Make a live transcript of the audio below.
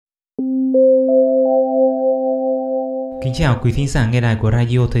Kính chào quý thính giả nghe đài của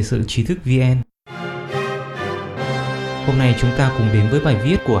Radio Thời sự Trí thức VN. Hôm nay chúng ta cùng đến với bài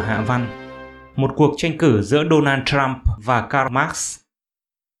viết của Hạ Văn: Một cuộc tranh cử giữa Donald Trump và Karl Marx.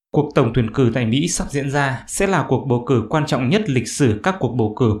 Cuộc tổng tuyển cử tại Mỹ sắp diễn ra sẽ là cuộc bầu cử quan trọng nhất lịch sử các cuộc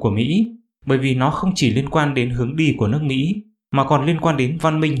bầu cử của Mỹ, bởi vì nó không chỉ liên quan đến hướng đi của nước Mỹ, mà còn liên quan đến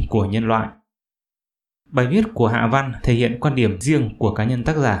văn minh của nhân loại. Bài viết của Hạ Văn thể hiện quan điểm riêng của cá nhân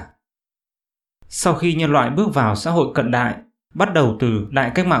tác giả. Sau khi nhân loại bước vào xã hội cận đại, bắt đầu từ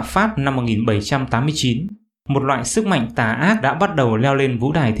Đại cách mạng Pháp năm 1789, một loại sức mạnh tà ác đã bắt đầu leo lên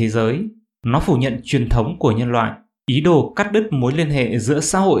vũ đài thế giới. Nó phủ nhận truyền thống của nhân loại, ý đồ cắt đứt mối liên hệ giữa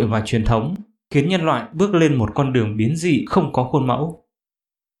xã hội và truyền thống, khiến nhân loại bước lên một con đường biến dị không có khuôn mẫu.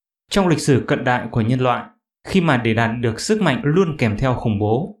 Trong lịch sử cận đại của nhân loại, khi mà để đạt được sức mạnh luôn kèm theo khủng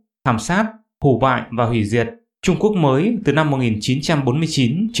bố, thảm sát, hủ bại và hủy diệt, Trung Quốc mới từ năm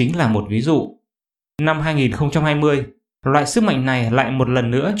 1949 chính là một ví dụ. Năm 2020, loại sức mạnh này lại một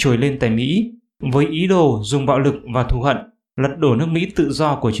lần nữa trồi lên tại Mỹ với ý đồ dùng bạo lực và thù hận lật đổ nước Mỹ tự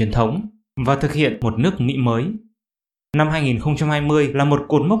do của truyền thống và thực hiện một nước Mỹ mới. Năm 2020 là một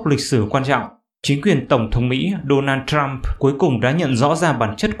cột mốc lịch sử quan trọng. Chính quyền Tổng thống Mỹ Donald Trump cuối cùng đã nhận rõ ra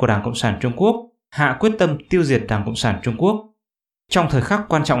bản chất của Đảng Cộng sản Trung Quốc, hạ quyết tâm tiêu diệt Đảng Cộng sản Trung Quốc. Trong thời khắc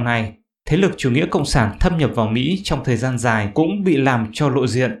quan trọng này, thế lực chủ nghĩa cộng sản thâm nhập vào Mỹ trong thời gian dài cũng bị làm cho lộ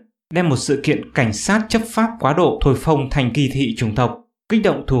diện, đem một sự kiện cảnh sát chấp pháp quá độ thổi phồng thành kỳ thị chủng tộc, kích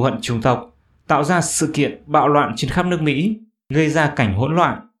động thù hận chủng tộc, tạo ra sự kiện bạo loạn trên khắp nước Mỹ, gây ra cảnh hỗn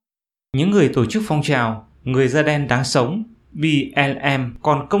loạn. Những người tổ chức phong trào Người da đen đáng sống BLM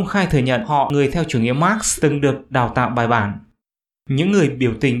còn công khai thừa nhận họ người theo chủ nghĩa Marx từng được đào tạo bài bản. Những người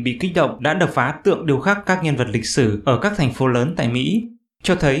biểu tình bị kích động đã đập phá tượng điêu khắc các nhân vật lịch sử ở các thành phố lớn tại Mỹ,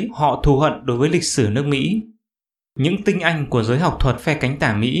 cho thấy họ thù hận đối với lịch sử nước Mỹ. Những tinh anh của giới học thuật phe cánh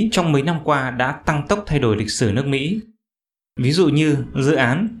tả Mỹ trong mấy năm qua đã tăng tốc thay đổi lịch sử nước Mỹ. Ví dụ như dự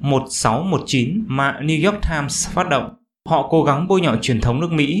án 1619 mà New York Times phát động, họ cố gắng bôi nhọ truyền thống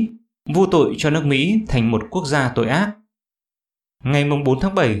nước Mỹ, vu tội cho nước Mỹ thành một quốc gia tội ác. Ngày 4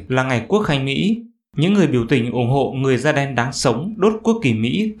 tháng 7 là ngày Quốc khánh Mỹ. Những người biểu tình ủng hộ người da đen đáng sống đốt quốc kỳ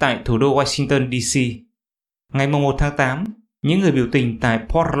Mỹ tại thủ đô Washington DC. Ngày 1 tháng 8, những người biểu tình tại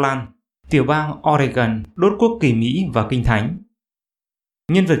Portland, tiểu bang Oregon đốt quốc kỳ Mỹ và kinh thánh.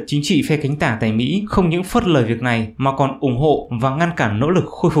 Nhân vật chính trị phe cánh tả tại Mỹ không những phớt lờ việc này mà còn ủng hộ và ngăn cản nỗ lực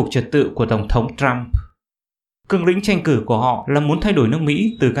khôi phục trật tự của Tổng thống Trump. Cương lĩnh tranh cử của họ là muốn thay đổi nước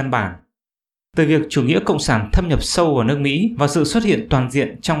Mỹ từ căn bản. Từ việc chủ nghĩa cộng sản thâm nhập sâu vào nước Mỹ và sự xuất hiện toàn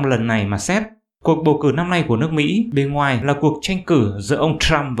diện trong lần này mà xét, cuộc bầu cử năm nay của nước Mỹ bề ngoài là cuộc tranh cử giữa ông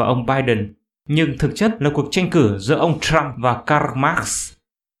Trump và ông Biden, nhưng thực chất là cuộc tranh cử giữa ông Trump và Karl Marx.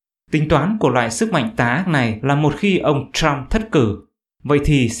 Tính toán của loại sức mạnh tà ác này là một khi ông Trump thất cử, vậy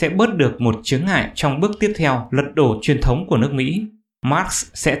thì sẽ bớt được một chướng ngại trong bước tiếp theo lật đổ truyền thống của nước Mỹ. Marx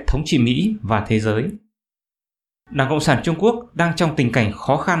sẽ thống trị Mỹ và thế giới. Đảng Cộng sản Trung Quốc đang trong tình cảnh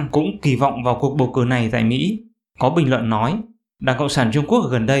khó khăn cũng kỳ vọng vào cuộc bầu cử này tại Mỹ. Có bình luận nói, Đảng Cộng sản Trung Quốc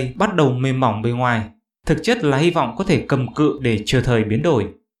gần đây bắt đầu mềm mỏng bề ngoài, thực chất là hy vọng có thể cầm cự để chờ thời biến đổi,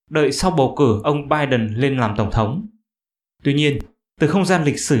 đợi sau bầu cử ông Biden lên làm tổng thống. Tuy nhiên, từ không gian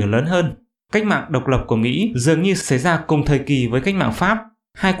lịch sử lớn hơn, cách mạng độc lập của Mỹ dường như xảy ra cùng thời kỳ với cách mạng Pháp,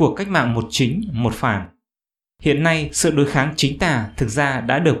 hai cuộc cách mạng một chính, một phản. Hiện nay, sự đối kháng chính tà thực ra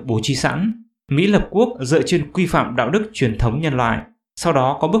đã được bố trí sẵn. Mỹ lập quốc dựa trên quy phạm đạo đức truyền thống nhân loại, sau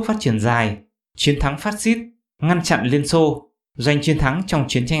đó có bước phát triển dài, chiến thắng phát xít, ngăn chặn Liên Xô, giành chiến thắng trong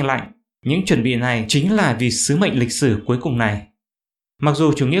chiến tranh lạnh. Những chuẩn bị này chính là vì sứ mệnh lịch sử cuối cùng này. Mặc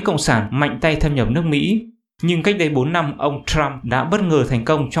dù chủ nghĩa cộng sản mạnh tay thâm nhập nước Mỹ, nhưng cách đây 4 năm ông Trump đã bất ngờ thành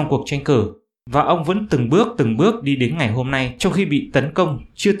công trong cuộc tranh cử, và ông vẫn từng bước đi đến ngày hôm nay trong khi bị tấn công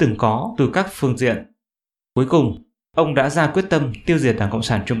chưa từng có từ các phương diện. Cuối cùng, ông đã ra quyết tâm tiêu diệt Đảng Cộng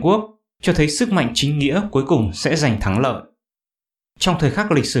sản Trung Quốc, cho thấy sức mạnh chính nghĩa cuối cùng sẽ giành thắng lợi. Trong thời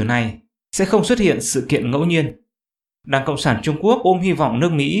khắc lịch sử này, sẽ không xuất hiện sự kiện ngẫu nhiên. Đảng Cộng sản Trung Quốc ôm hy vọng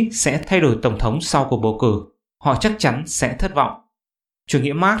nước Mỹ sẽ thay đổi tổng thống sau cuộc bầu cử. Họ chắc chắn sẽ thất vọng. Chủ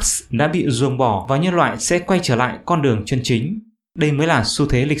nghĩa Marx đã bị ruồng bỏ và nhân loại sẽ quay trở lại con đường chân chính. Đây mới là xu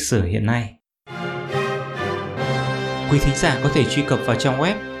thế lịch sử hiện nay. Quý thính giả có thể truy cập vào trang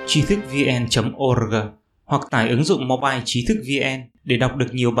web tri thức vn.org hoặc tải ứng dụng mobile Trí thức VN để đọc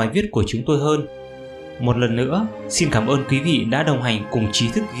được nhiều bài viết của chúng tôi hơn. Một lần nữa, xin cảm ơn quý vị đã đồng hành cùng Trí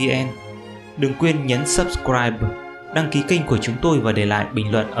thức VN. Đừng quên nhấn subscribe, đăng ký kênh của chúng tôi và để lại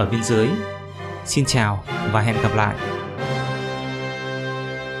bình luận ở bên dưới. Xin chào và hẹn gặp lại!